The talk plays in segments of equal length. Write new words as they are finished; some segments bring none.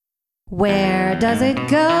Where does it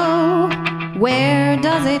go? Where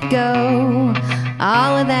does it go?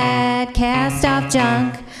 All of that cast off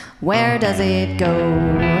junk, where does it go?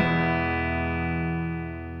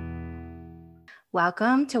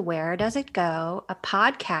 Welcome to Where Does It Go, a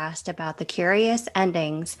podcast about the curious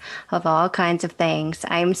endings of all kinds of things.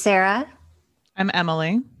 I'm Sarah. I'm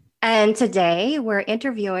Emily. And today we're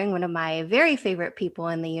interviewing one of my very favorite people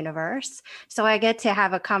in the universe. So I get to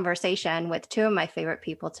have a conversation with two of my favorite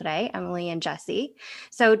people today, Emily and Jesse.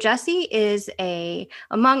 So Jesse is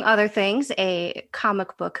among other things, a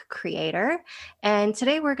comic book creator. And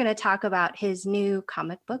today we're going to talk about his new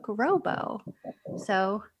comic book, Robo.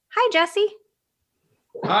 So hi, Jesse.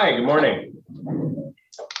 Hi, good morning.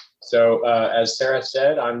 So as Sarah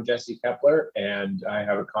said, I'm Jesse Kepler, and I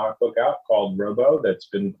have a comic book out called Robo that's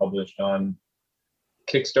been published on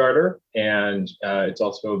Kickstarter, and it's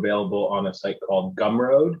also available on a site called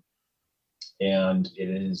Gumroad, and it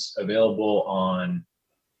is available on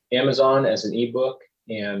Amazon as an ebook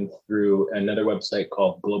and through another website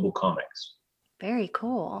called Global Comics. Very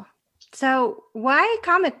cool. So why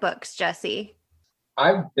comic books, Jesse?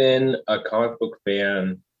 I've been a comic book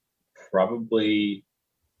fan probably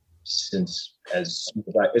since as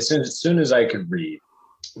soon as I could read.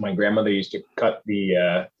 My grandmother used to cut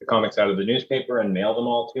the comics out of the newspaper and mail them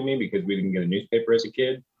all to me because we didn't get a newspaper as a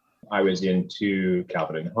kid. I was into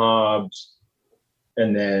Calvin and Hobbes.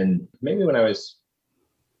 And then maybe when I was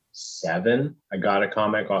 7, I got a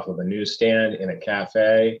comic off of a newsstand in a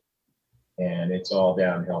cafe, and it's all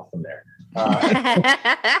downhill from there.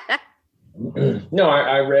 No,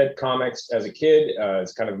 I read comics as a kid.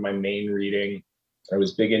 It's kind of my main reading. I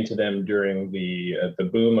was big into them during the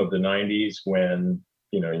boom of the 90s when,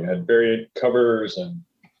 you had varied covers and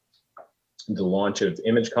the launch of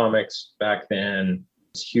Image Comics back then. I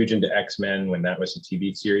was huge into X-Men when that was a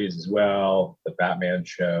TV series as well. The Batman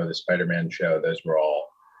show, the Spider-Man show, those were all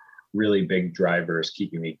really big drivers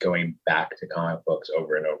keeping me going back to comic books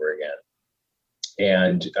over and over again.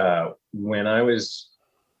 And when I was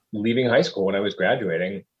leaving high school, when I was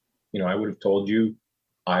graduating, I would have told you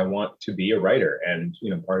I want to be a writer. And,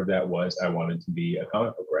 part of that was I wanted to be a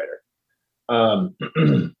comic book writer.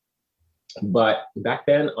 But back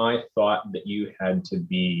then I thought that you had to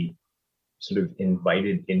be sort of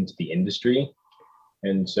invited into the industry.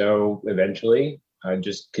 And so eventually I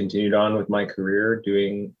just continued on with my career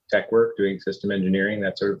doing tech work, doing system engineering,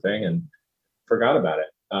 that sort of thing, and forgot about it.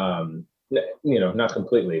 Not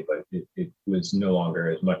completely, but it was no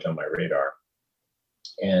longer as much on my radar.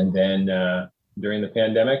 And then during the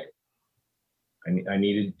pandemic, I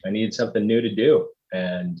needed something new to do,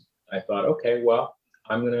 and I thought, okay, well,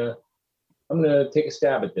 I'm gonna take a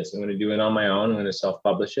stab at this. I'm gonna do it on my own. I'm gonna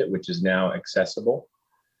self-publish it, which is now accessible.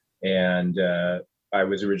 And I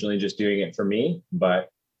was originally just doing it for me, but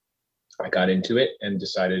I got into it and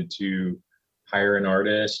decided to hire an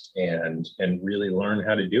artist and really learn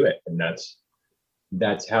how to do it. And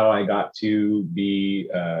that's how I got to be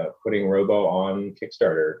putting Robo on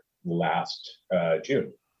Kickstarter last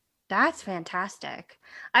June. That's fantastic.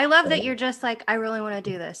 I love that you're just like, I really want to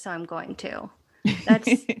do this, so I'm going to.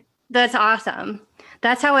 That's awesome.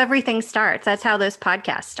 That's how everything starts. That's how this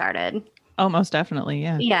podcast started. Oh, most definitely.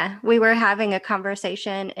 Yeah. Yeah. We were having a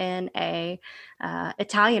conversation in a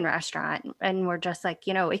Italian restaurant, and we're just like,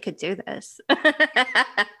 we could do this.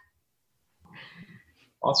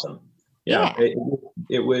 Awesome. Yeah.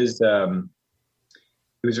 It was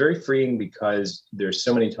very freeing because there's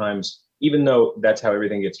so many times, even though that's how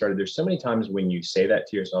everything gets started, there's so many times when you say that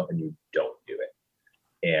to yourself and you don't do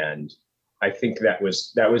it. And I think that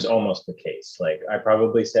was almost the case. Like, I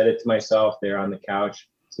probably said it to myself there on the couch,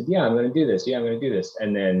 said, yeah, I'm going to do this. Yeah, I'm going to do this.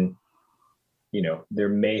 And then, there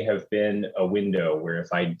may have been a window where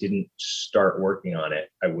if I didn't start working on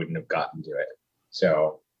it, I wouldn't have gotten to it.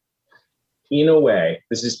 So in a way,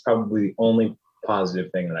 this is probably the only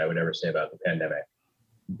positive thing that I would ever say about the pandemic.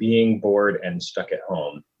 Being bored and stuck at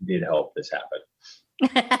home did help this happen.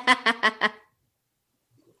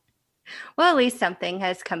 Well, at least something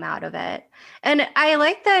has come out of it. And I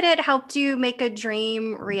like that it helped you make a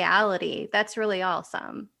dream reality. That's really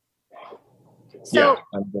awesome. So, yeah,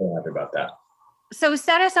 I'm very happy about that. So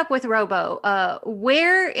set us up with Robo.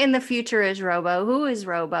 Where in the future is Robo? Who is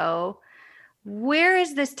Robo? Where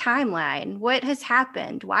is this timeline? What has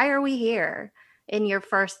happened? Why are we here in your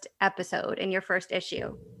first episode, in your first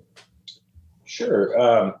issue?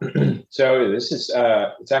 Sure. So this is,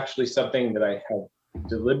 it's actually something that I have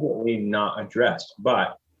deliberately not addressed,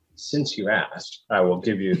 but since you asked, I will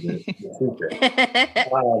give you the secret.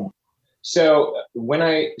 So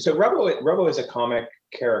Robo is a comic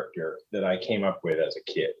character that I came up with as a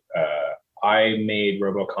kid. I made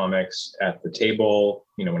RoboComics at the table,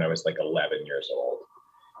 when I was like 11 years old.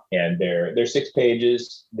 And they're 6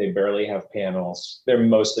 pages. They barely have panels. They're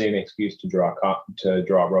mostly an excuse to draw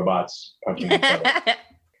robots punching each other.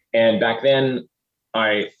 And back then,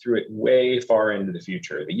 I threw it way far into the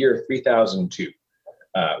future, the year 3002,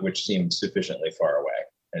 which seemed sufficiently far away,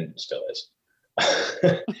 and still is.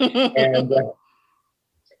 And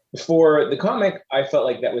for the comic, I felt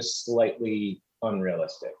like that was slightly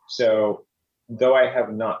unrealistic. So though I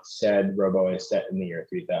have not said Robo is set in the year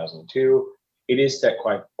 3002, it is set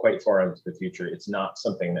quite far into the future. It's not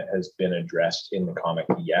something that has been addressed in the comic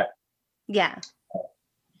yet. Yeah.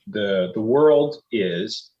 The world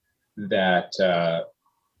is that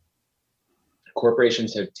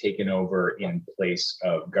corporations have taken over in place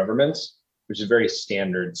of governments, which is a very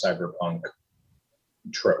standard cyberpunk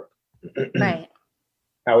trope. Right.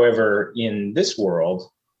 However, in this world,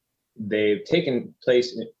 they've taken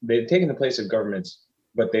the place of governments,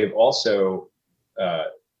 but they've also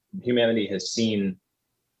humanity has seen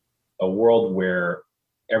a world where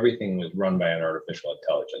everything was run by an artificial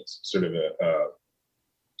intelligence, sort of a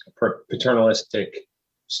paternalistic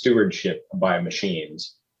stewardship by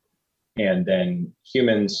machines, and then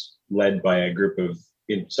humans, led by a group of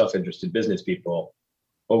self-interested business people,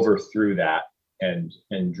 overthrew that and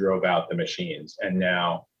drove out the machines. And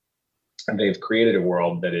now they've created a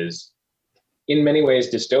world that is in many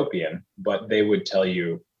ways dystopian, but they would tell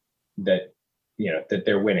you that that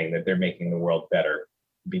they're winning, that they're making the world better,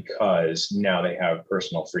 because now they have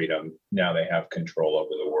personal freedom, now they have control over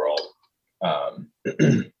the world.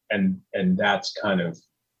 And that's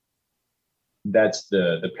that's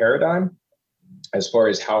the paradigm. As far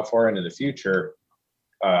as how far into the future,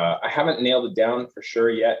 I haven't nailed it down for sure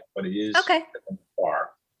yet, but it is okay. Far.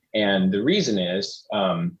 And the reason is,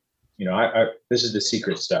 this is the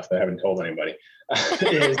secret stuff that I haven't told anybody.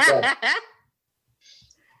 Is,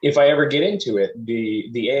 if I ever get into it,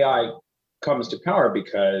 the AI comes to power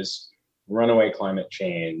because runaway climate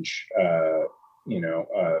change,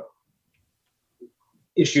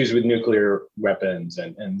 issues with nuclear weapons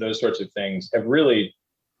and those sorts of things have really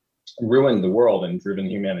ruined the world and driven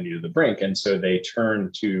humanity to the brink. And so they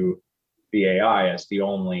turn to the AI as the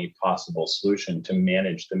only possible solution to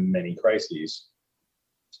manage the many crises,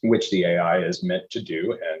 which the AI is meant to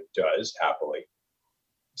do and does happily.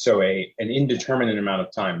 So an indeterminate amount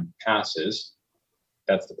of time passes.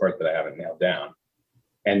 That's the part that I haven't nailed down.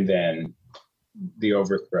 And then the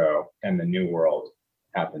overthrow and the new world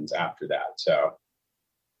happens after that. So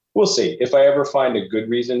we'll see. If I ever find a good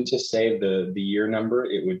reason to say the year number,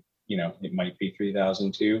 it would, it might be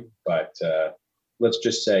 3002, but let's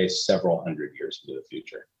just say several hundred years into the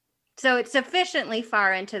future. So it's sufficiently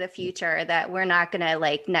far into the future that we're not going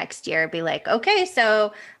to next year be like, okay,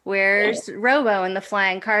 so where's Robo and the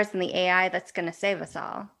flying cars and the AI that's going to save us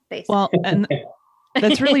all, basically. Well, and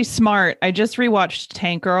that's really smart. I just rewatched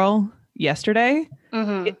Tank Girl yesterday.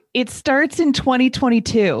 Mm-hmm. It starts in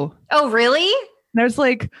 2022. Oh, really? There's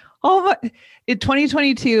in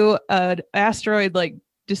 2022, an asteroid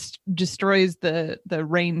destroys the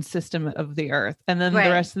rain system of the Earth, and then the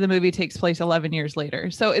rest of the movie takes place 11 years later.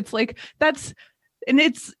 So it's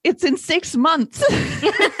it's in 6 months.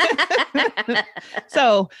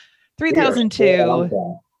 So 3002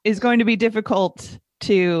 is going to be difficult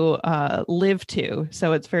to live to.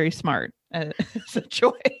 So it's very smart. It's a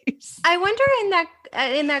choice. I wonder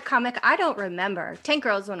in that comic, I don't remember. Tank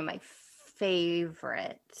Girl is one of my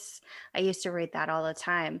favorites. I used to read that all the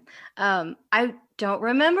time. I don't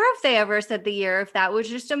remember if they ever said the year, if that was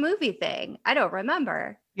just a movie thing. I don't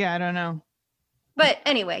remember. Yeah, I don't know. But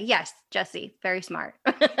anyway, yes, Jesse, very smart.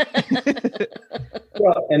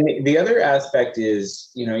 Well, and the other aspect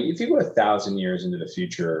is, if you go 1,000 years into the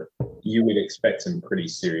future, you would expect some pretty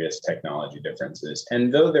serious technology differences.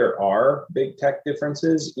 And though there are big tech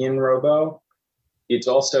differences in Robo, it's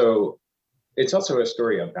also a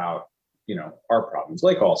story about our problems,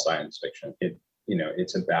 like all science fiction.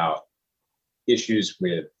 It's about issues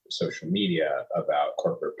with social media, about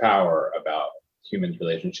corporate power, about humans'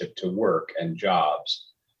 relationship to work and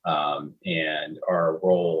jobs, and our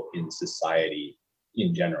role in society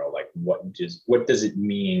in general. Like, what does it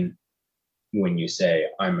mean when you say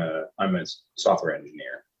I'm a software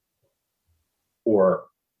engineer, or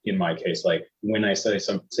in my case, like when I say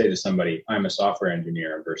to somebody I'm a software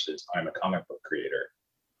engineer versus I'm a comic book creator.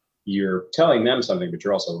 You're telling them something, but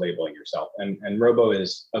you're also labeling yourself. And Robo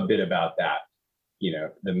is a bit about that.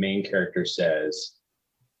 The main character says,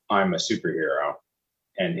 I'm a superhero,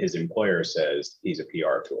 and his employer says he's a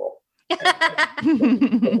PR tool.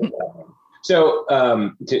 So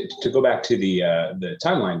to go back to the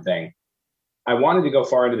timeline thing, I wanted to go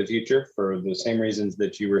far into the future for the same reasons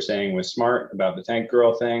that you were saying was smart about the tank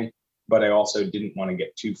girl thing, but I also didn't want to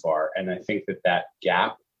get too far. And I think that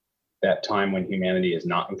gap, that time when humanity is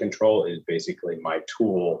not in control, is basically my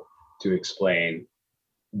tool to explain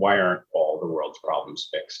why aren't all the world's problems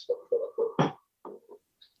fixed.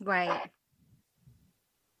 Right.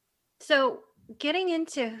 So getting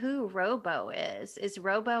into who Robo is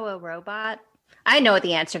Robo a robot? I know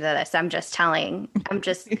the answer to this. I'm just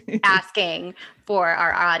asking for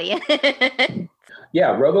our audience.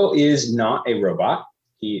 Yeah, Robo is not a robot.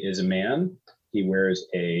 He is a man. He wears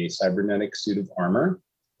a cybernetic suit of armor,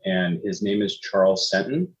 and his name is Charles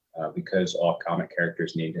Senton, because all comic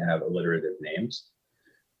characters need to have alliterative names.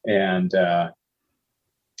 And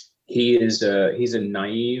he's a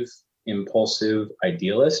naive, impulsive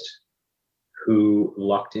idealist who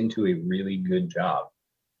lucked into a really good job.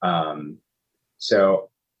 So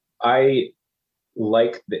I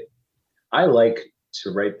like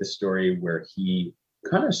to write the story where he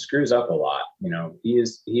kind of screws up a lot. He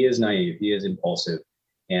is naive, he is impulsive,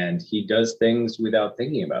 and he does things without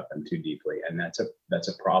thinking about them too deeply. And that's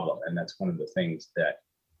a problem. And that's one of the things that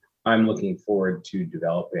I'm looking forward to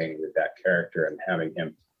developing with that character, and having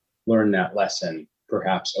him learn that lesson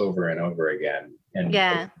perhaps over and over again, and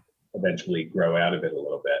eventually grow out of it a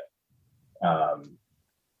little bit.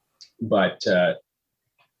 But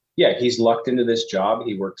he's lucked into this job.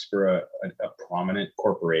 He works for a prominent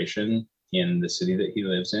corporation in the city that he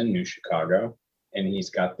lives in, New Chicago, and he's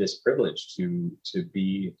got this privilege to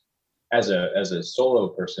be, as a solo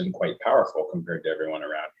person, quite powerful compared to everyone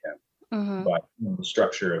around him. Mm-hmm. But in the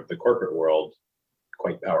structure of the corporate world,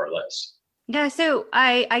 quite powerless. Yeah, so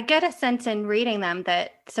I get a sense in reading them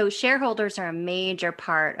that shareholders are a major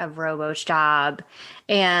part of Robo's job,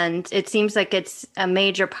 and it seems like it's a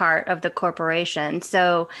major part of the corporation.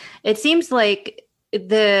 So it seems like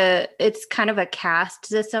it's kind of a caste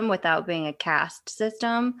system without being a caste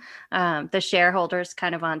system. The shareholders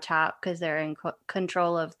kind of on top because they're in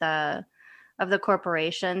control of the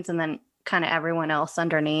corporations, and then kind of everyone else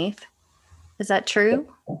underneath. Is that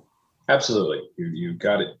true? Absolutely. You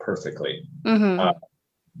got it perfectly.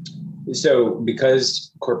 Mm-hmm. So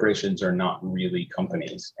because corporations are not really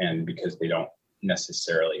companies, and because they don't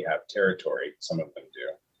necessarily have territory, some of them do,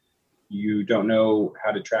 you don't know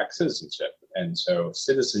how to track citizenship. And so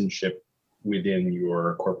citizenship within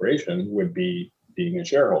your corporation would be being a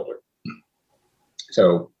shareholder.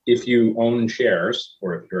 So if you own shares,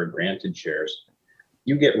 or if you're granted shares,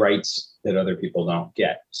 you get rights that other people don't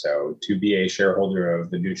get. So to be a shareholder of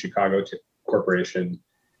the New Chicago Corporation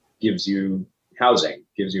gives you housing,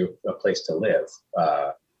 gives you a place to live.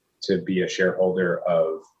 To be a shareholder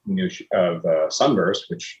of Sunburst,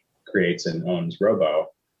 which creates and owns Robo,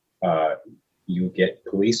 you get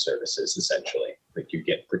police services, essentially. Like, you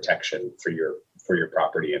get protection for your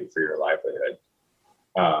property and for your livelihood.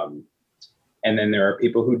 And then there are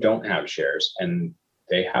people who don't have shares, and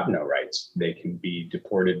they have no rights. They can be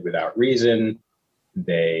deported without reason.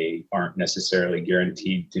 They aren't necessarily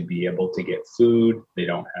guaranteed to be able to get food. They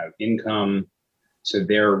don't have income. So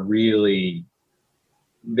they're really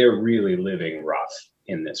living rough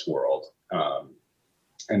in this world.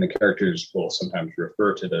 And the characters will sometimes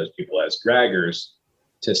refer to those people as draggers,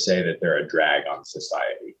 to say that they're a drag on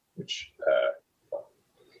society, which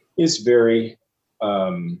is very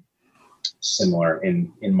similar,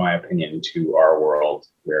 in my opinion, to our world,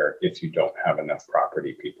 where if you don't have enough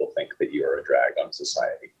property, people think that you are a drag on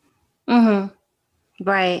society. Mm-hmm.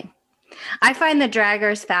 Right. I find the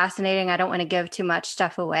draggers fascinating. I don't want to give too much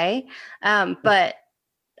stuff away, but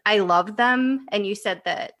I love them. And you said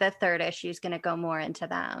that the third issue is going to go more into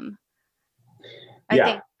them. I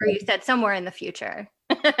think, or you said somewhere in the future.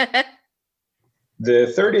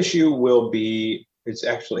 The third issue will be,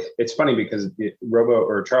 it's funny because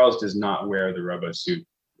Charles does not wear the Robo suit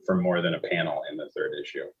for more than a panel in the third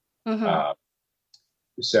issue. Mm-hmm.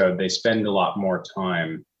 So they spend a lot more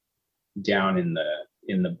time down in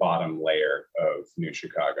the bottom layer of New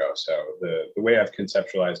Chicago. So the way I've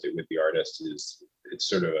conceptualized it with the artist is, it's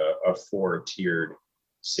sort of a 4-tiered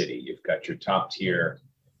city. You've got your top tier,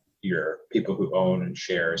 your people who own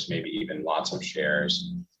shares, maybe even lots of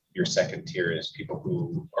shares. Your second tier is people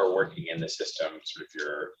who are working in the system, sort of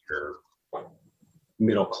your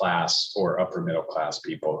middle class or upper middle class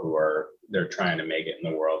people they're trying to make it in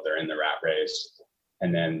the world. They're in the rat race.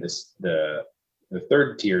 And then the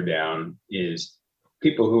third tier down is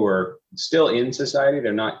people who are still in society.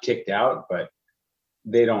 They're not kicked out, but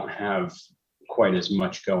they don't have quite as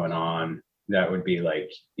much going on. That would be like,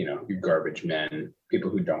 your garbage men, people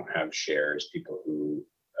who don't have shares, people who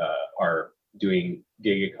are doing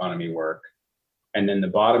gig economy work, And then the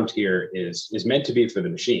bottom tier is meant to be for the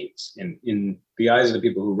machines. And in the eyes of the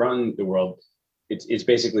people who run the world, it's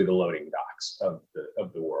basically the loading docks of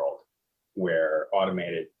the world, where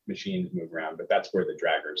automated machines move around. But that's where the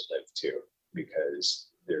draggers live too, because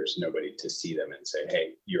there's nobody to see them and say,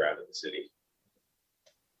 hey, you're out of the city.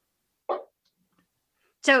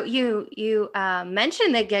 So you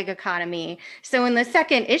mentioned the gig economy. So in the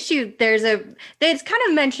second issue, it's kind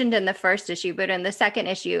of mentioned in the first issue, but in the second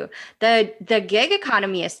issue, the gig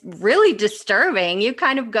economy is really disturbing. You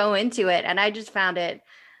kind of go into it, and I just found it.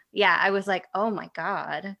 Yeah, I was like, oh my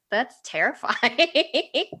God, that's terrifying.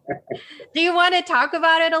 Do you want to talk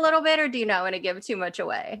about it a little bit, or do you not want to give too much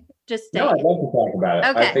away? Just No, I'd love to talk about it.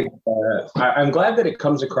 Okay. I think I'm glad that it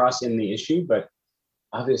comes across in the issue, but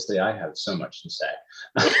obviously I have so much to say.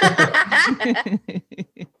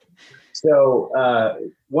 So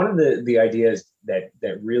one of the ideas that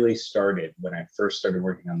really started when I first started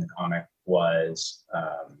working on the comic was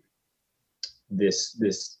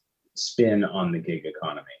this spin on the gig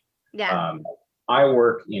economy. Yeah. I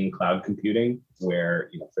work in cloud computing, where,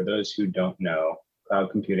 for those who don't know,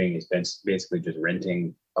 cloud computing is basically just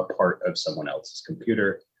renting a part of someone else's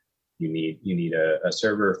computer. You need a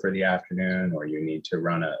server for the afternoon, or you need to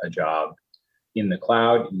run a job in the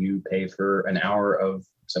cloud. You pay for an hour of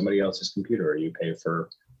somebody else's computer, or you pay for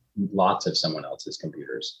lots of someone else's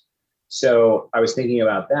computers. So I was thinking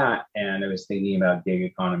about that, and I was thinking about gig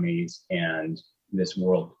economies and this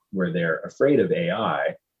world where they're afraid of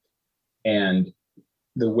AI. And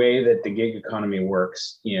the way that the gig economy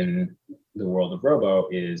works in the world of Robo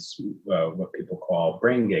is what people call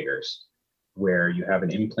brain giggers, where you have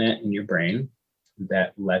an implant in your brain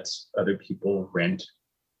that lets other people rent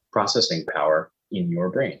processing power in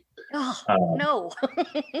your brain. Oh, no.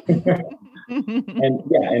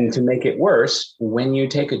 And to make it worse, when you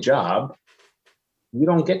take a job, you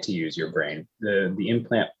don't get to use your brain. The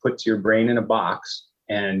implant puts your brain in a box,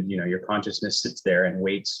 and your consciousness sits there and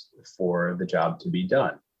waits for the job to be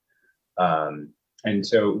done. And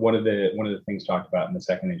so one of the things talked about in the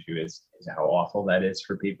second issue is how awful that is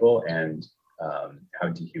for people, and how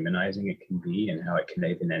dehumanizing it can be, and how it can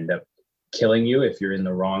even end up killing you if you're in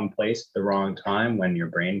the wrong place at the wrong time, when your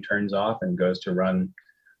brain turns off and goes to run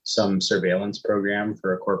some surveillance program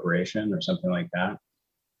for a corporation or something like that.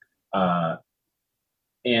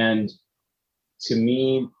 And to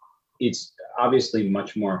me, it's obviously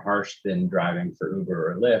much more harsh than driving for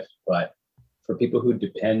Uber or Lyft, but for people who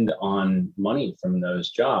depend on money from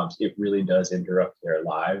those jobs, it really does interrupt their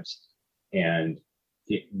lives, and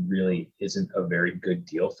it really isn't a very good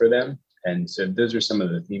deal for them. And so those are some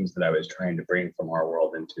of the themes that I was trying to bring from our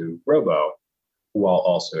world into Robo, while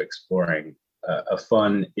also exploring a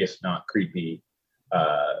fun, if not creepy,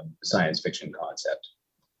 science fiction concept.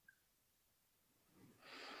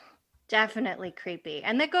 Definitely creepy.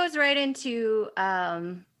 And that goes right into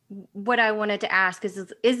what I wanted to ask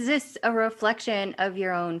is this a reflection of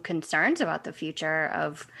your own concerns about the future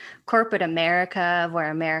of corporate America, of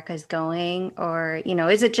where America is going? Or,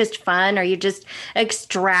 is it just fun? Are you just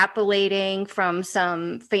extrapolating from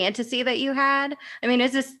some fantasy that you had? I mean,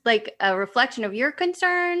 is this like a reflection of your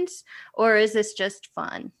concerns, or is this just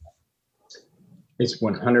fun? It's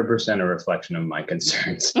 100% a reflection of my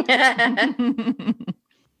concerns. Makes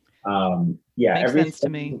sense to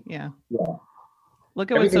me. Yeah. Look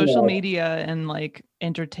at what social media and like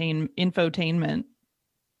infotainment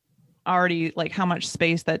already, like how much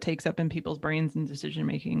space that takes up in people's brains and decision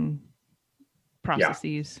making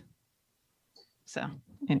processes. Yeah. So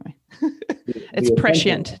anyway, it's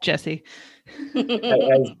prescient, Jesse. As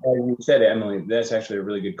you said, Emily, that's actually a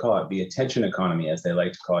really good call out. The attention economy, as they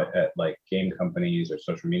like to call it at like game companies or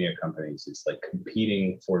social media companies, is like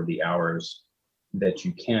competing for the hours that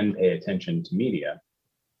you can pay attention to media,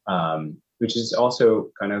 which is also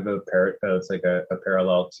kind of it's like a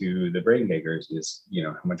parallel to the brain giggers. Is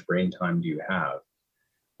how much brain time do you have?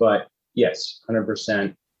 But yes,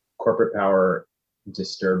 100% corporate power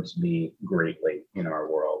disturbs me greatly in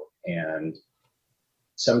our world, and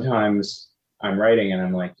sometimes I'm writing and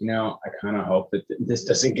I'm like, I kind of hope that this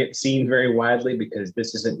doesn't get seen very widely, because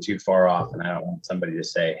this isn't too far off, and I don't want somebody to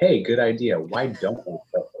say, hey, good idea, why don't we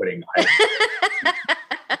start putting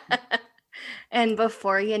And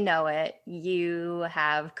before you know it, you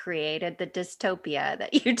have created the dystopia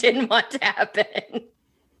that you didn't want to happen.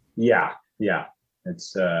 Yeah.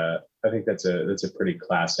 It's I think that's a pretty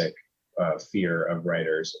classic fear of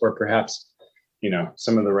writers, or perhaps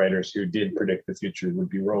some of the writers who did predict the future would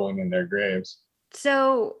be rolling in their graves.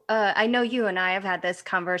 So I know you and I have had this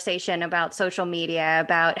conversation about social media,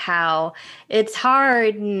 about how it's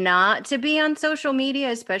hard not to be on social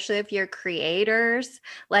media, especially if you're creators,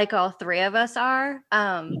 like all three of us are.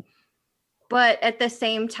 But at the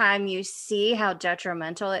same time, you see how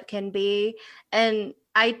detrimental it can be. And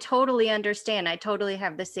I totally understand. I totally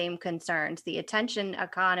have the same concerns. The attention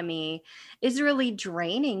economy is really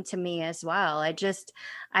draining to me as well.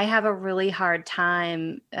 I have a really hard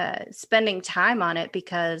time spending time on it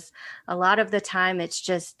because a lot of the time it's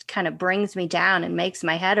just kind of brings me down and makes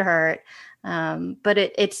my head hurt. But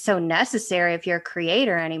it's so necessary if you're a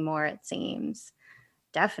creator anymore, it seems.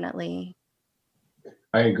 Definitely.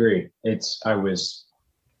 I agree. I was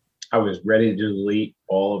ready to delete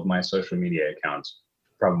all of my social media accounts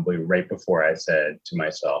probably right before I said to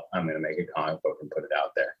myself, I'm going to make a comic book and put it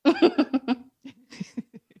out there.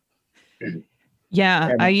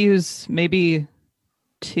 Yeah, I use maybe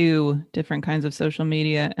 2 different kinds of social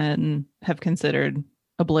media and have considered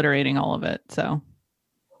obliterating all of it. So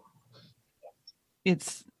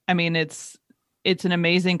it's an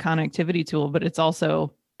amazing connectivity tool, but it's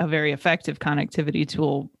also a very effective connectivity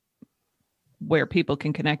tool where people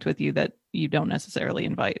can connect with you that you don't necessarily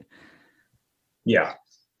invite. Yeah.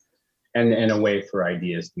 And a way for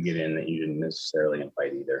ideas to get in that you didn't necessarily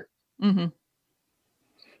invite either. Mm-hmm.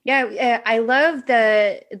 Yeah, I love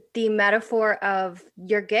the metaphor of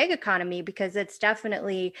your gig economy, because it's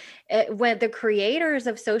definitely when the creators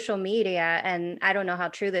of social media, and I don't know how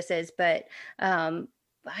true this is, but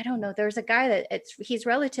I don't know. There's a guy that he's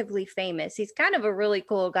relatively famous. He's kind of a really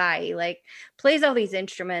cool guy. He like plays all these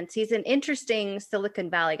instruments. He's an interesting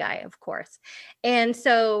Silicon Valley guy, of course. And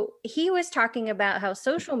so he was talking about how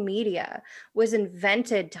social media was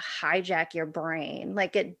invented to hijack your brain.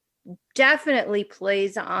 Like it definitely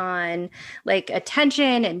plays on like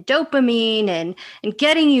attention and dopamine and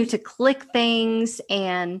getting you to click things.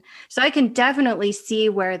 And so I can definitely see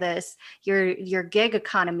where your gig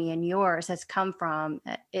economy and yours has come from.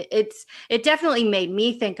 It definitely made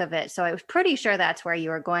me think of it. So I was pretty sure that's where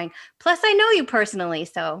you were going. Plus I know you personally,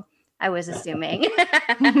 so I was assuming.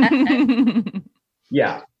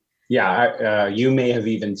 Yeah. You may have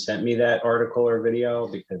even sent me that article or video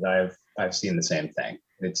because I've seen the same thing.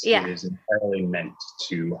 It is entirely meant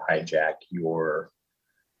to hijack your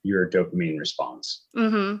dopamine response.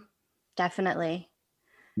 Mm-hmm. Definitely.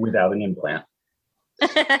 Without an implant.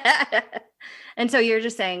 And so you're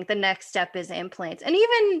just saying the next step is implants. And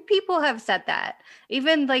even people have said that.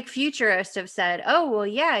 Even like futurists have said, oh, well,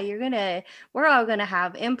 yeah, we're all going to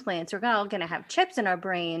have implants. We're all going to have chips in our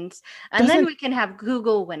brains. And then we can have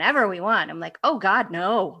Google whenever we want. I'm like, oh, God,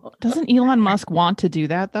 no. Doesn't Elon Musk want to do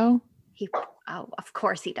that, though? Of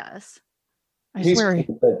course he does. He's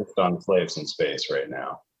focused on slaves in space right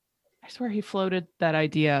now. I swear he floated that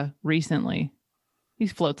idea recently. He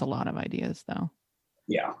floats a lot of ideas, though.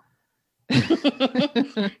 Yeah.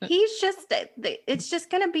 It's just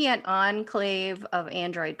going to be an enclave of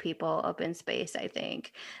android people up in space, I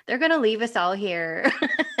think. They're going to leave us all here.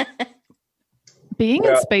 Being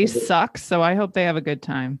in space sucks, so I hope they have a good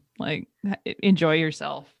time. Like, enjoy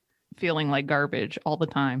yourself, feeling like garbage all the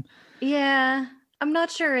time. Yeah, I'm not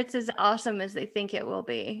sure it's as awesome as they think it will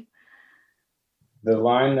be. The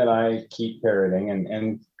line that I keep parroting,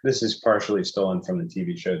 and this is partially stolen from the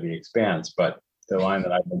TV show The Expanse, but the line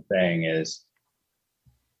that I've been saying is,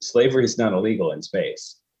 slavery is not illegal in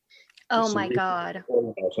space. Oh my God.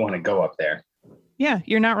 I just want to go up there. Yeah,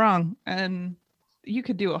 you're not wrong. And you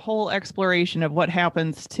could do a whole exploration of what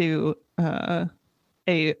happens to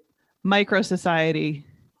a micro society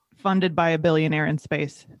funded by a billionaire in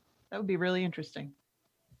space. That would be really interesting.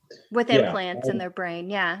 With implants in their brain.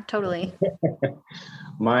 Yeah, totally.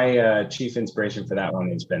 My chief inspiration for that one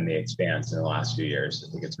has been The Expanse in the last few years.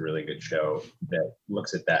 I think it's a really good show that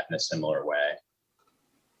looks at that in a similar way.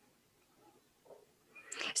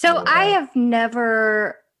 So I've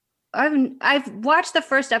watched the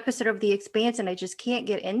first episode of The Expanse and I just can't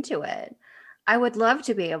get into it. I would love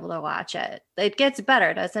to be able to watch it. It gets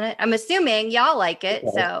better, doesn't it? I'm assuming y'all like it.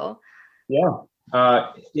 So yeah.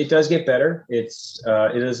 It does get better. It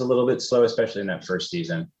is a little bit slow, especially in that first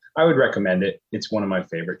season. I would recommend it. It's one of my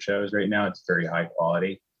favorite shows right now. It's very high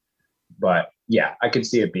quality, but yeah, I could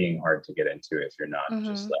see it being hard to get into if you're not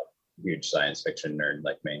just like a huge science fiction nerd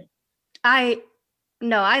like me. I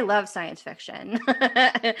love science fiction.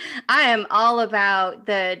 I am all about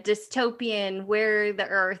the dystopian, where the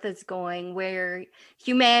earth is going, where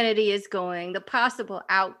humanity is going, the possible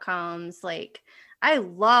outcomes. Like, I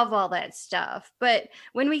love all that stuff. But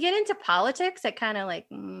when we get into politics, I kind of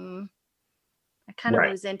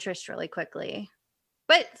lose interest really quickly.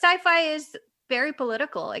 But sci-fi is very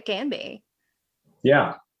political. It can be.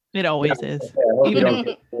 Yeah. It always is.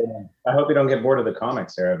 I hope you don't get bored of the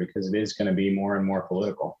comics, Sarah, because it is going to be more and more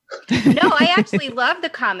political. No, I actually love the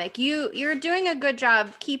comic. You're doing a good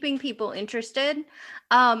job keeping people interested.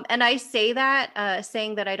 And I say that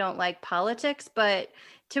saying that I don't like politics, but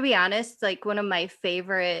to be honest, like one of my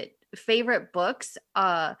favorite books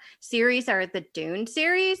series are the Dune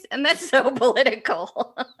series, and that's so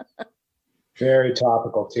political. Very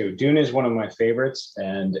topical too. Dune is one of my favorites,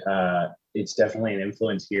 and it's definitely an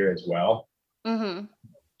influence here as well. Mm-hmm.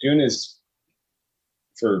 Dune is,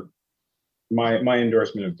 for my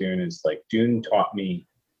endorsement of Dune is like, Dune taught me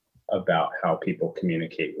about how people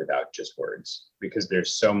communicate without just words, because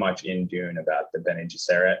there's so much in Dune about the Bene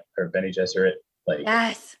Gesserit, like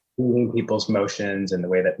yes, reading people's motions and the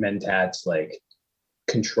way that mentats like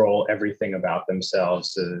control everything about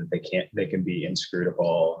themselves so that they can be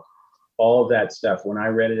inscrutable. All of that stuff. When I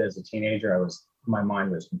read it as a teenager, my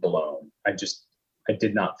mind was blown. I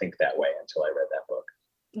did not think that way until I read that book.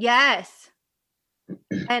 Yes.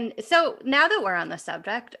 And so now that we're on the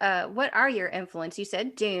subject, what are your influences? You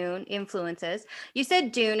said Dune influences. You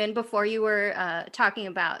said Dune, and before you were talking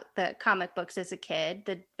about the comic books as a kid,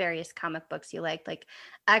 the various comic books you liked, like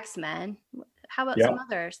X-Men. How about some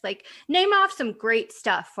others? Like, name off some great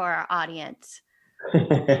stuff for our audience.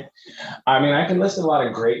 I mean, I can list a lot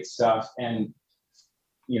of great stuff, and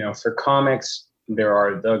for comics, there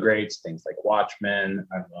are the greats, things like Watchmen.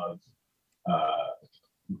 I love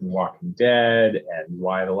Walking Dead and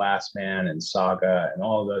Y the Last Man and Saga and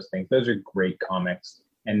all of those things. Those are great comics,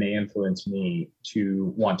 and they influence me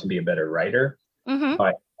to want to be a better writer. Mm-hmm.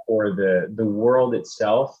 But for the world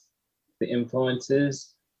itself, the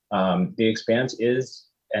influences, The Expanse is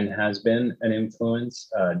and has been an influence.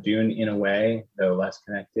 Dune, in a way, though less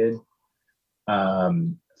connected. A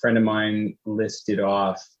friend of mine listed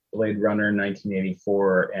off Blade Runner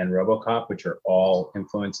 1984 and RoboCop, which are all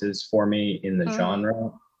influences for me in the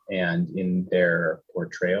genre and in their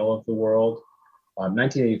portrayal of the world.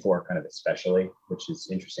 1984 kind of especially, which is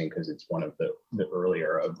interesting because it's one of the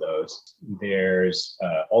earlier of those. There's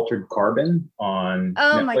Altered Carbon on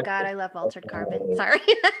Netflix. My God, I love Altered Carbon. Sorry.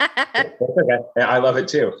 That's okay. I love it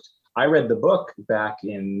too. I read the book back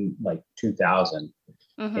in like 2000,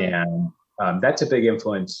 and that's a big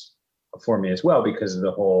influence for me as well, because of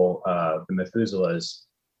the whole the Methuselahs,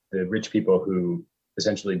 the rich people who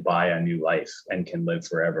essentially buy a new life and can live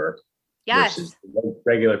forever. Yes. Versus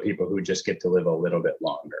regular people who just get to live a little bit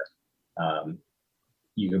longer.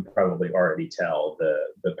 You can probably already tell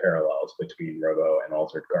the parallels between Robo and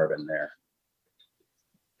Altered Carbon there.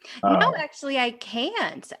 No, actually, I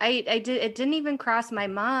can't. It didn't even cross my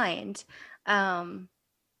mind.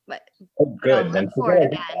 But good. I'll Then look for it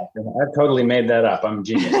again. I totally made that up. I'm a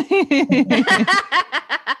genius.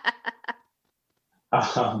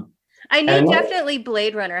 I knew definitely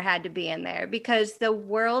Blade Runner had to be in there, because the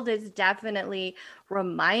world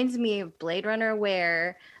reminds me of Blade Runner,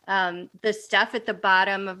 where the stuff at the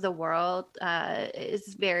bottom of the world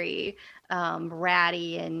is very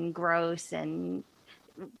ratty and gross, and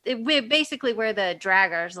basically where the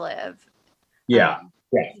draggers live. Yeah.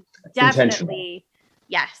 Definitely.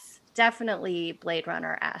 Yes, definitely Blade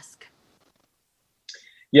Runner-esque.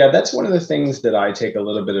 Yeah, that's one of the things that I take a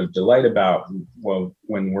little bit of delight about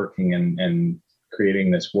when working and creating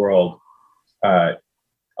this world. A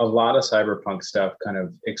lot of cyberpunk stuff kind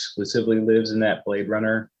of exclusively lives in that Blade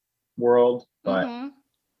Runner world, but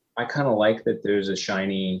I kind of like that there's a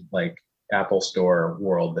shiny like Apple Store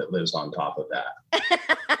world that lives on top of that.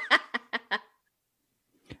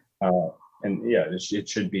 And yeah, it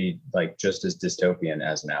should be like just as dystopian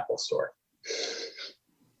as an Apple Store.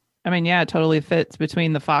 I mean, yeah, it totally fits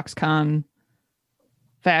between the Foxconn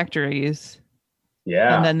factories.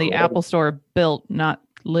 Yeah. And then the Apple Store built not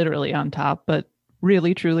literally on top, but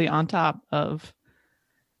really truly on top of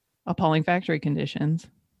appalling factory conditions.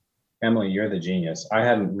 Emily, you're the genius. I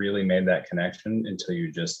hadn't really made that connection until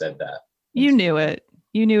you just said that. You knew it.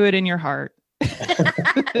 You knew it in your heart.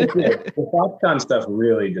 The Foxconn stuff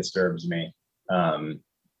really disturbs me. And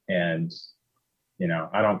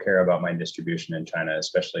I don't care about my distribution in China,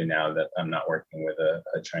 especially now that I'm not working with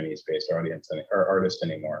a Chinese-based audience or artist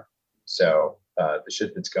anymore. So the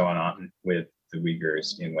shit that's going on with the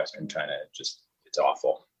Uyghurs in Western China, it's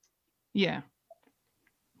awful. Yeah.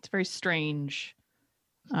 It's very strange.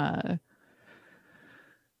 On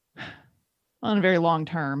a very long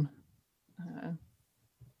term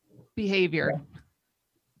behavior.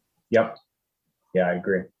 Yep. Yeah, I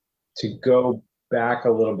agree. To go back a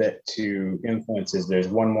little bit to influences, there's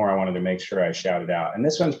one more I wanted to make sure I shouted out. And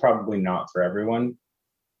this one's probably not for everyone,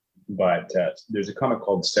 but there's a comic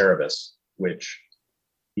called Cerebus, which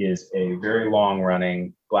is a very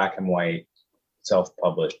long-running black and white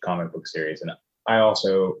self-published comic book series. And I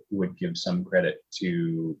also would give some credit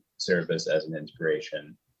to Cerebus as an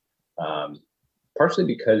inspiration, partially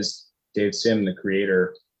because Dave Sim, the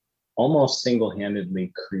creator, almost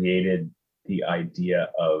single-handedly created the idea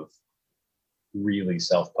of really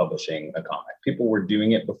self-publishing a comic. People were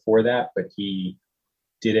doing it before that, but he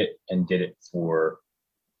did it and did it for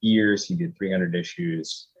years. He did 300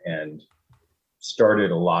 issues and started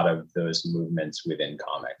a lot of those movements within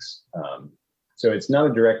comics. So it's not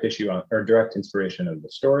a direct issue or direct inspiration of the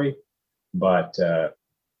story, but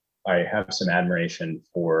I have some admiration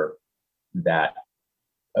for that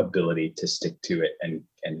ability to stick to it and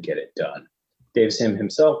get it done. Dave Sim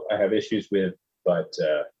himself, I have issues with, but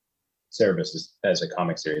Cerebus as a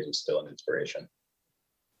comic series is still an inspiration.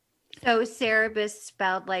 So Cerebus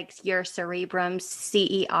spelled like your cerebrum,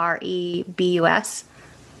 Cerebus?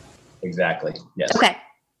 Exactly, yes. Okay.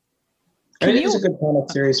 I mean, it's a good comic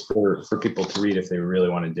series for people to read if they really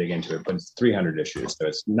want to dig into it, but it's 300 issues, so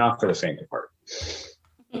it's not for the faint of heart.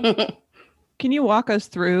 Can you walk us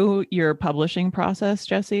through your publishing process,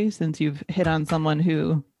 Jesse, since you've hit on someone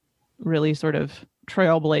who really sort of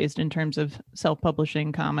trailblazed in terms of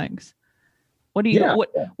self-publishing comics? What do you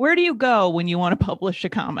where do you go when you want to publish a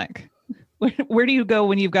comic? Where do you go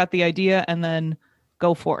when you've got the idea and then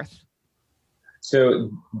go forth? So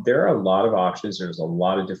there are a lot of options. There's a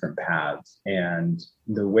lot of different paths, and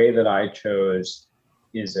the way that I chose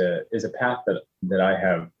is a path that I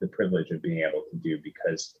have the privilege of being able to do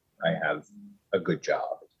because I have a good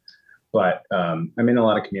job. But I'm in a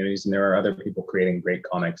lot of communities, and there are other people creating great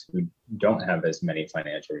comics who don't have as many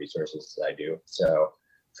financial resources as I do. So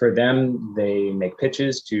for them, they make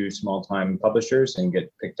pitches to small-time publishers and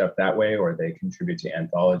get picked up that way, or they contribute to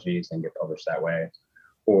anthologies and get published that way.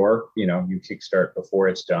 Or, you kickstart before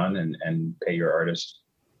it's done and pay your artist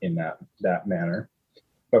in that manner.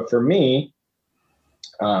 But for me,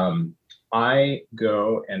 I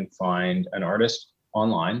go and find an artist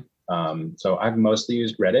online. So I've mostly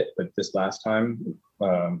used Reddit, but this last time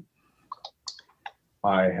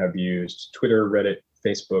I have used Twitter, Reddit,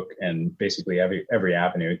 Facebook, and basically every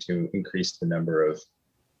avenue to increase the number of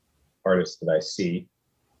artists that I see.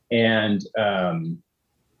 And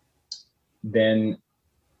then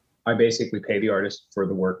I basically pay the artist for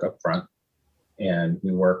the work up front, and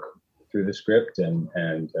we work through the script and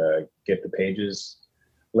get the pages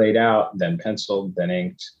laid out, then penciled, then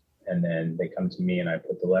inked, and then they come to me and I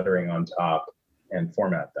put the lettering on top and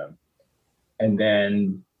format them. And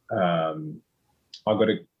then I'll go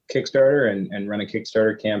to Kickstarter and run a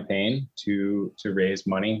Kickstarter campaign to raise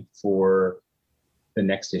money for the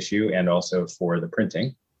next issue and also for the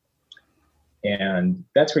printing. And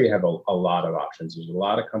that's where you have a lot of options. There's a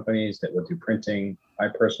lot of companies that will do printing. I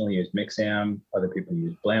personally use Mixam. Other people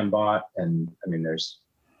use Blambot. And I mean, there's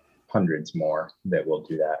hundreds more that will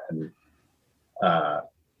do that. And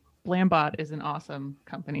Blambot is an awesome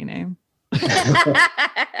company name.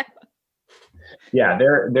 Yeah,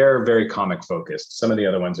 they're very comic focused. Some of the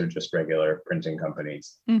other ones are just regular printing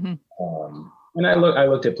companies. Mm-hmm. And I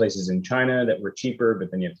looked at places in China that were cheaper,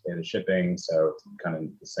 but then you have to pay the shipping. So it's kind of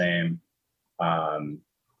the same.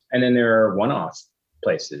 And then there are one-off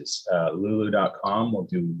places. Lulu.com will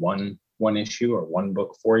do one issue or one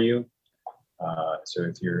book for you. So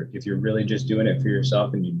if you're really just doing it for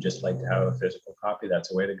yourself and you'd just like to have a physical copy,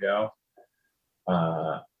 that's a way to go.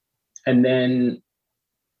 And then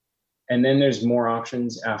there's more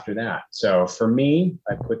options after that. So for me,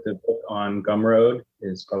 I put the book on Gumroad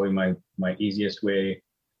is probably my easiest way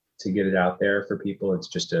to get it out there for people. It's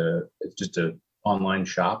just a online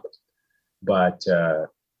shop. But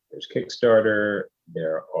there's Kickstarter,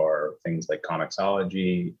 there are things like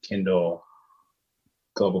Comixology, Kindle,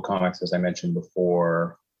 Global Comics, as I mentioned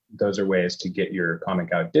before. Those are ways to get your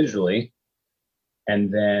comic out digitally.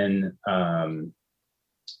 And then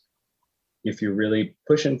if you're really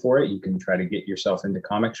pushing for it, you can try to get yourself into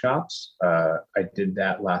comic shops. I did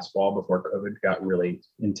that last fall before COVID got really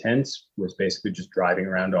intense, was basically just driving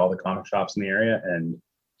around to all the comic shops in the area and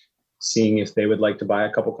seeing if they would like to buy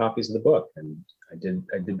a couple copies of the book. And I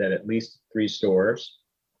did that at least 3 stores.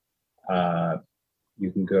 You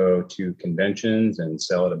can go to conventions and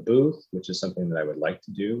sell at a booth, which is something that I would like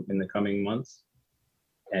to do in the coming months.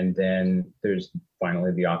 And then there's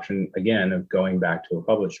finally the option again of going back to a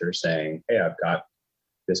publisher saying, hey, I've got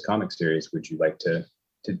this comic series. Would you like to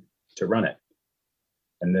run it?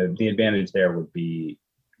 And the advantage there would be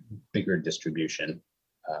bigger distribution.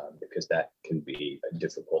 Because that can be a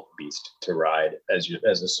difficult beast to ride as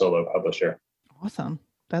a solo publisher. Awesome.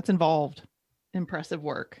 That's involved. Impressive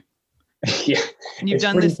work. Yeah. And you've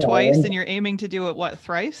done this twice and you're aiming to do it, what,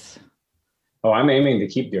 thrice? Oh, I'm aiming to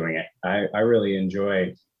keep doing it. I really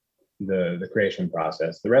enjoy the creation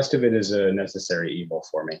process. The rest of it is a necessary evil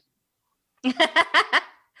for me.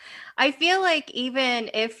 I feel like even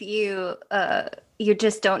if you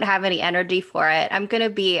just don't have any energy for it, I'm gonna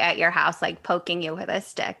be at your house like poking you with a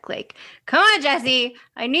stick, like, come on, Jesse,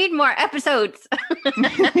 I need more episodes.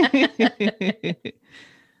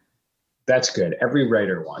 That's good. Every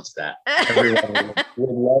writer wants that. Every writer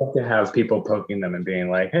would love to have people poking them and being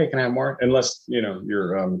like, "Hey, can I have more?" Unless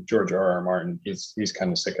you're George R.R. Martin. He's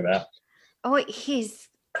kind of sick of that. Oh, he's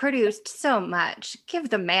produced so much. Give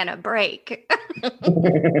the man a break.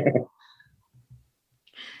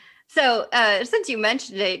 So, since you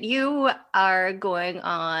mentioned it, you are going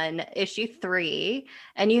on issue 3,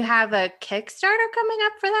 and you have a Kickstarter coming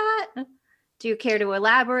up for that. Do you care to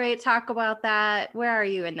elaborate, talk about that? Where are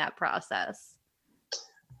you in that process?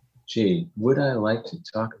 Gee, would I like to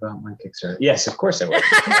talk about my Kickstarter? Yes, of course I would.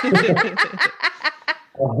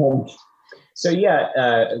 So yeah,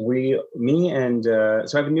 so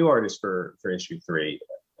I have a new artist for issue 3,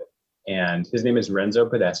 and his name is Renzo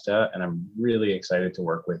Podesta, and I'm really excited to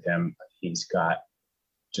work with him. He's got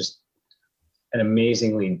just an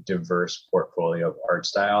amazingly diverse portfolio of art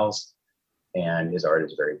styles, and his art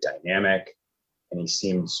is very dynamic, and he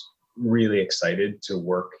seems really excited to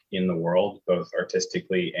work in the world, both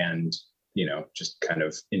artistically and, just kind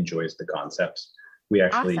of enjoys the concepts. We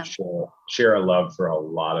actually share a love for a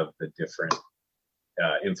lot of the different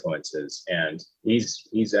influences, and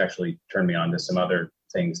he's actually turned me on to some other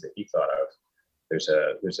things that he thought of. There's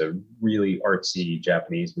a really artsy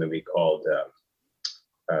Japanese movie called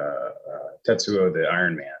Tetsuo the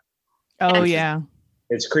Iron Man. Oh yeah,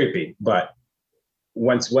 it's creepy, but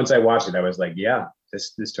once I watched it, I was like, yeah,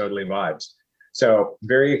 this totally vibes. So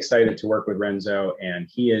very excited to work with Renzo, and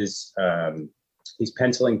he's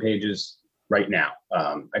penciling pages right now.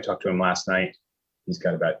 I talked to him last night. He's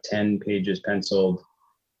got about 10 pages penciled.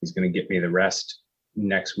 He's going to get me the rest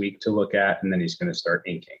next week to look at, and then he's going to start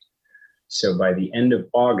inking. So by the end of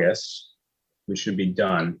August, we should be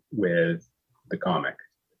done with the comic,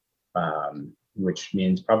 which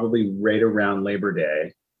means probably right around Labor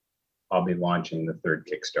Day, I'll be launching the 3rd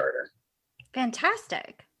Kickstarter.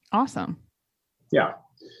 Fantastic. Awesome. Yeah.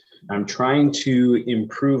 I'm trying to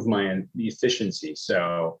improve my efficiency.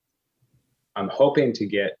 So I'm hoping to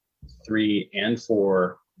get 3 and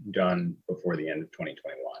 4 done before the end of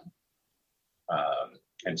 2021.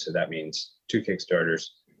 And so that means 2 Kickstarters.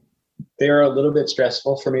 They're a little bit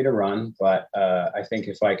stressful for me to run, but I think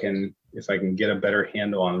if I can get a better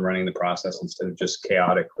handle on running the process instead of just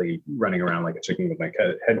chaotically running around like a chicken with my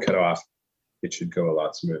head cut off, it should go a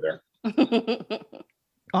lot smoother.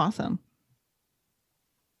 Awesome.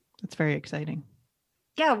 That's very exciting.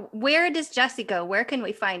 Yeah. Where does Jesse go? Where can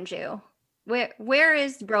we find you? Where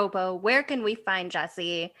is Robo? Where can we find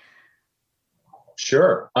Jesse?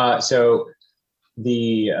 Sure. So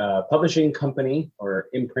the publishing company or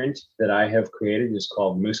imprint that I have created is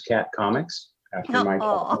called Moosecat Comics, after my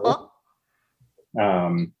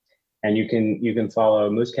and you can follow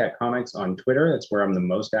Moosecat Comics on Twitter. That's where I'm the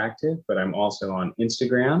most active, but I'm also on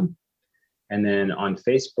Instagram. And then on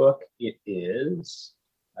Facebook, it is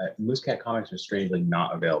Moosecat Comics are strangely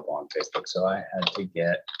not available on Facebook. So I had to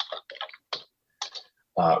get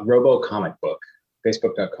Robo Comic Book,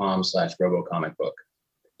 facebook.com/Robo Comic Book.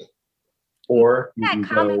 Or that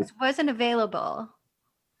comics wasn't available.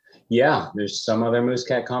 Yeah, there's some other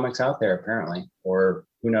Moosecat Comics out there apparently, or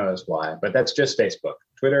who knows why, but that's just Facebook.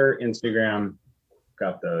 Twitter, Instagram,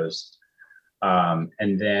 got those.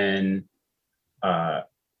 And then,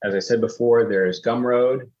 as I said before, there's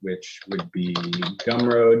Gumroad, which would be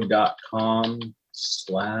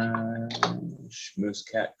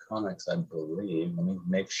gumroad.com/Moosecat Comics, I believe. Let me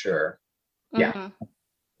make sure. Yeah.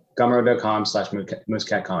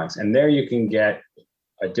 Gumroad.com/Moosecat Comics. And there you can get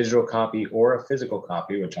a digital copy or a physical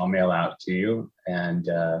copy, which I'll mail out to you, and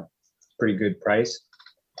pretty good price,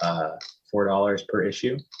 $4 per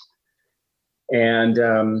issue. And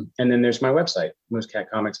then there's my website,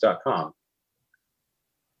 moosecatcomics.com.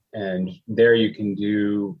 And there you can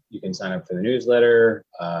sign up for the newsletter.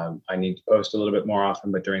 I need to post a little bit more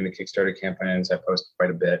often, but during the Kickstarter campaigns, I post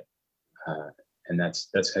quite a bit. And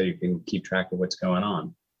that's how you can keep track of what's going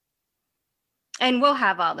on. And we'll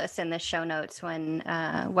have all this in the show notes when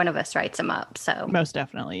one of us writes them up. So most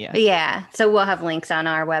definitely, yeah. Yeah. So we'll have links on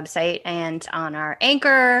our website and on our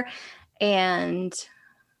Anchor and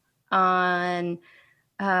on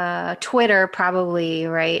Twitter, probably,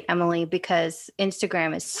 right, Emily? Because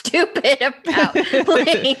Instagram is stupid about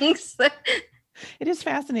links. It is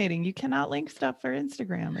fascinating. You cannot link stuff for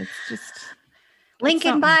Instagram. It's just link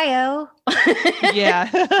in bio. Yeah.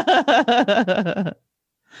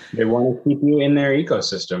 They want to keep you in their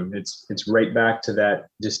ecosystem. It's right back to that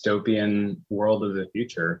dystopian world of the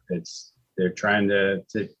future. They're trying to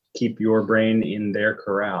keep your brain in their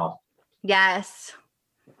corral. Yes.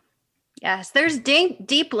 There's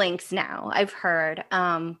deep links now, I've heard,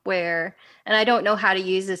 where, and I don't know how to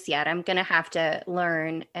use this yet. I'm going to have to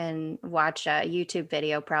learn and watch a YouTube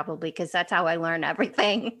video probably, because that's how I learn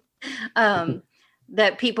everything.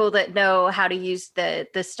 That people that know how to use the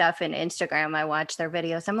stuff in Instagram, I watch their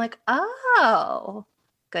videos. I'm like, oh,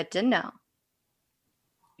 good to know.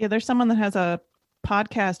 Yeah, there's someone that has a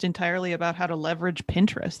podcast entirely about how to leverage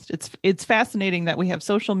Pinterest. It's fascinating that we have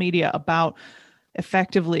social media about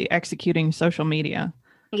effectively executing social media.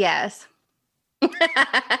 Yes.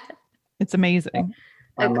 It's amazing.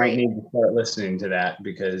 I might need to start listening to that,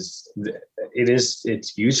 because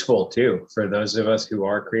it's useful too for those of us who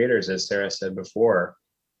are creators. As Sarah said before,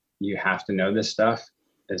 you have to know this stuff.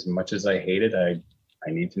 As much as I hate it,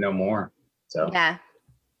 I need to know more. So yeah,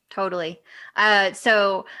 totally.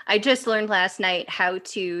 So I just learned last night how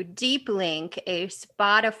to deep link a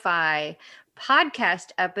Spotify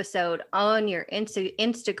podcast episode on your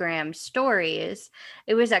Instagram stories.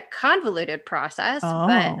 It was a convoluted process,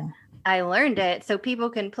 but I learned it so people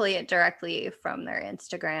can play it directly from their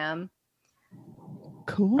Instagram.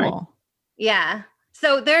 Cool. Right. Yeah.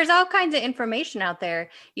 So there's all kinds of information out there.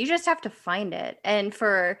 You just have to find it. And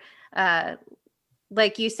for,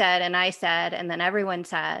 like you said, and I said, and then everyone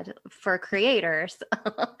said, for creators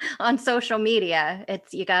on social media,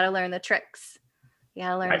 you got to learn the tricks. You got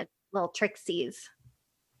to learn the little tricksies.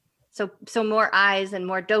 So more eyes and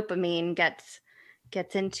more dopamine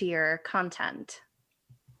gets into your content.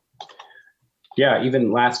 Yeah,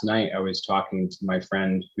 even last night I was talking to my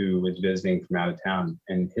friend who was visiting from out of town,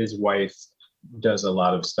 and his wife does a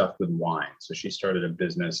lot of stuff with wine. So she started a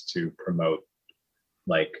business to promote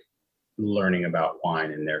like learning about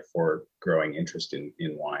wine and therefore growing interest in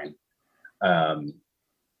wine.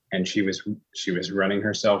 And she was running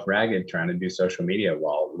herself ragged trying to do social media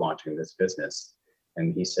while launching this business.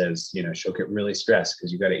 And he says, she'll get really stressed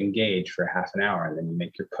because you got to engage for half an hour, and then you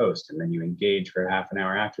make your post, and then you engage for half an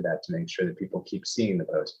hour after that to make sure that people keep seeing the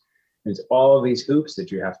post. And it's all of these hoops that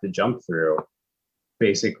you have to jump through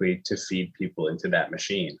basically to feed people into that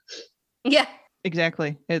machine. Yeah,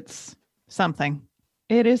 exactly. It's something.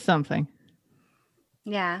 It is something.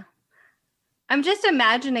 Yeah. I'm just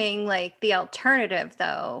imagining like the alternative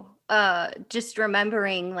though. Just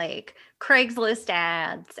remembering like Craigslist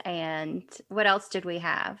ads, and what else did we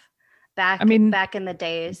have back in the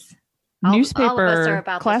days? Newspaper, all of us are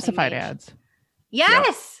about classified ads.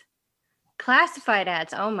 Yes. Yeah. Classified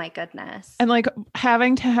ads. Oh my goodness. And like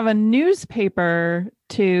having to have a newspaper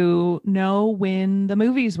to know when the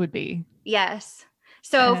movies would be. Yes.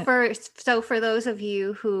 So for those of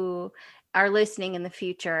you who are listening in the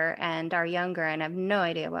future and are younger and have no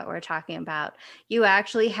idea what we're talking about, you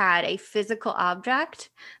actually had a physical object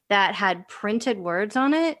that had printed words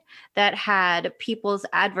on it that had people's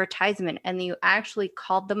advertisement, and you actually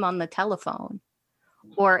called them on the telephone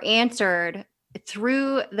or answered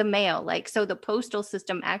through the mail. Like, so the postal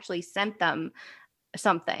system actually sent them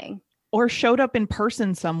something. Or showed up in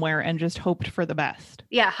person somewhere and just hoped for the best.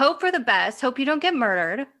 Yeah, hope for the best. Hope you don't get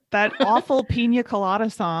murdered. That awful Pina Colada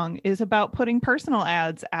song is about putting personal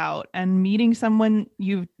ads out and meeting someone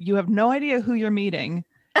you have no idea who you're meeting.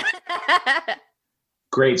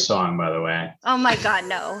 Great song, by the way. Oh my God,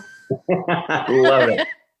 no. Love it.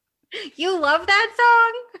 You love that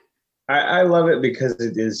song? I love it because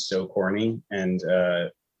it is so corny, and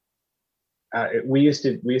we used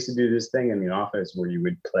to do this thing in the office where you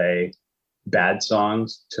would play bad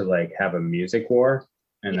songs to like have a music war.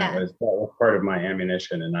 And that was part of my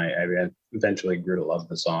ammunition. And I eventually grew to love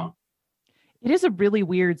the song. It is a really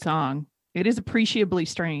weird song. It is appreciably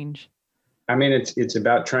strange. I mean, it's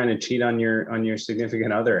about trying to cheat on your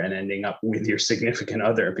significant other and ending up with your significant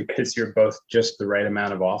other because you're both just the right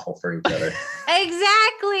amount of awful for each other.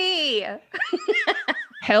 Exactly.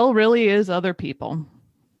 Hell really is other people.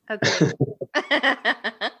 Okay.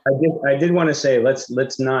 I did want to say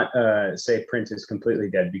let's not say print is completely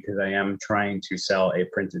dead, because I am trying to sell a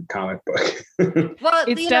printed comic book. Well,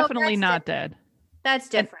 it's definitely not dead. That's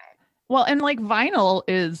different. And like vinyl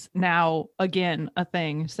is now again a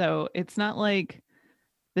thing, so it's not like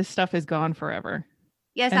this stuff is gone forever.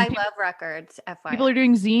 Yes, and I love records. FYI. People are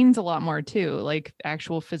doing zines a lot more too, like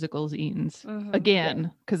actual physical zines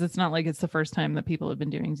again, because it's not like it's the first time that people have been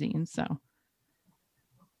doing zines. So.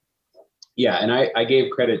 Yeah, and I gave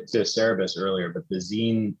credit to Cerebus earlier, but the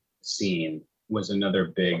zine scene was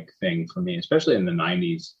another big thing for me, especially in the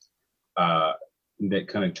 90s, that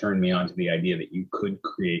kind of turned me on to the idea that you could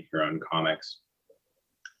create your own comics.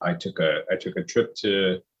 I took a trip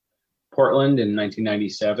to Portland in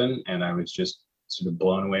 1997, and I was just sort of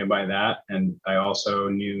blown away by that. And I also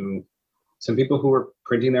knew some people who were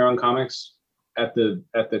printing their own comics at the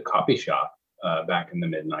copy shop back in the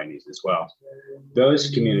mid 90s as well.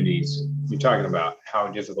 Those communities, you're talking about how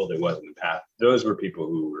difficult it was in the past. Those were people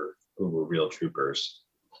who were real troopers.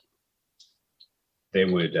 They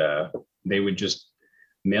would just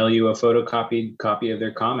mail you a photocopied copy of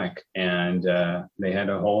their comic, and they had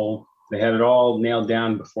it all nailed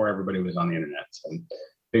down before everybody was on the internet. So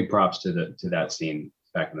big props to that scene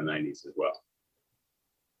back in the 90s as well.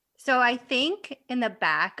 So I think in the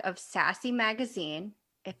back of Sassy magazine,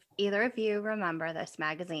 if either of you remember this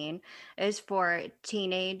magazine, is for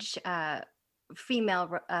teenage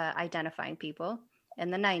female identifying people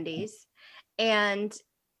in the 90s. And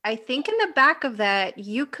I think in the back of that,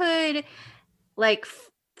 you could like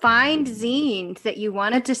find zines that you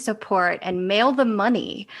wanted to support and mail them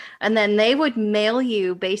money. And then they would mail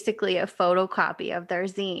you basically a photocopy of their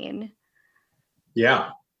zine.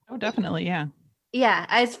 Yeah. Oh, definitely. Yeah. Yeah,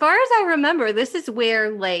 as far as I remember, this is where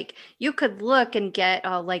like you could look and get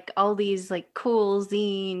like all these like cool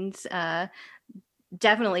zines,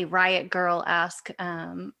 definitely Riot Girl-esque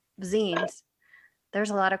zines. There's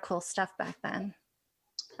a lot of cool stuff back then.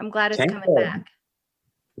 I'm glad it's coming back.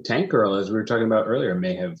 Tank Girl, as we were talking about earlier,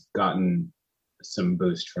 may have gotten some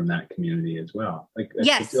boost from that community as well. Like,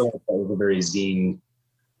 yes, I feel like that was a very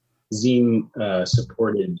zine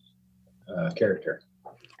supported character.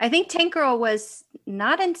 I think Tank Girl was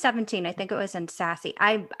not in 17. I think it was in Sassy.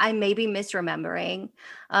 I may be misremembering.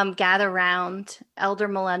 Gather Round, Elder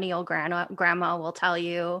Millennial Grandma will tell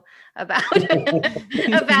you about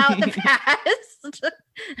about the past.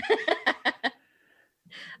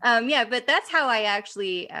 Yeah, but that's how I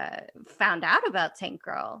actually found out about Tank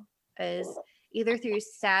Girl, is either through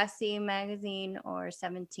Sassy magazine or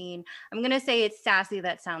 17. I'm gonna say it's Sassy.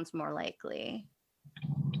 That sounds more likely.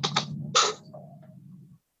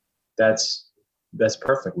 That's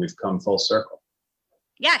perfect. We've come full circle.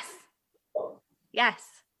 Yes.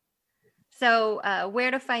 So where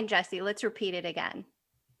to find Jesse? Let's repeat it again.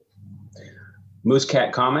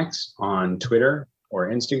 Moosecat Comics on Twitter or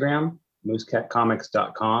Instagram,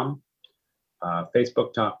 moosecatcomics.com,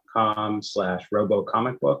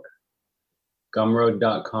 facebook.com/robocomicbook,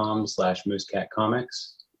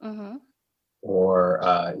 gumroad.com/moosecatcomics. Mm-hmm. Or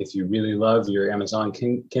if you really love your Amazon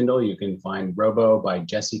Kindle, you can find Robo by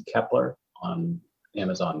Jesse Kepler on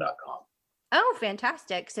Amazon.com. Oh,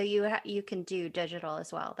 fantastic. So you can do digital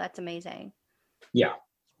as well. That's amazing. Yeah.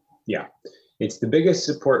 It's the biggest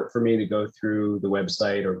support for me to go through the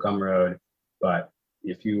website or Gumroad. But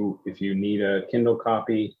if you need a Kindle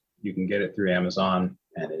copy, you can get it through Amazon,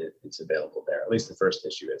 and it's available there. At least the first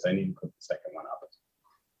issue is. I need to put the second one up.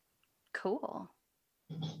 Cool.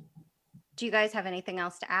 Do you guys have anything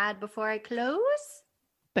else to add before I close?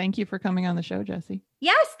 Thank you for coming on the show, Jesse.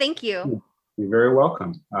 Yes, thank you. You're very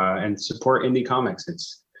welcome. And support indie comics.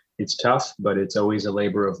 It's tough, but it's always a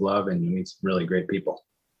labor of love, and you meet some really great people.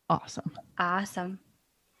 Awesome.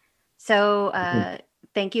 So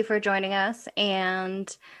thank you for joining us.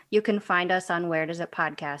 And you can find us on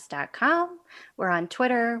wheredoesitpodcast.com. We're on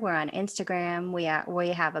Twitter. We're on Instagram. We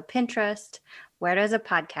have a Pinterest. Where Does It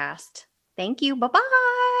Podcast? Thank you.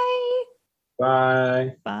 Bye-bye.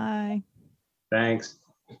 Bye. Bye. Thanks.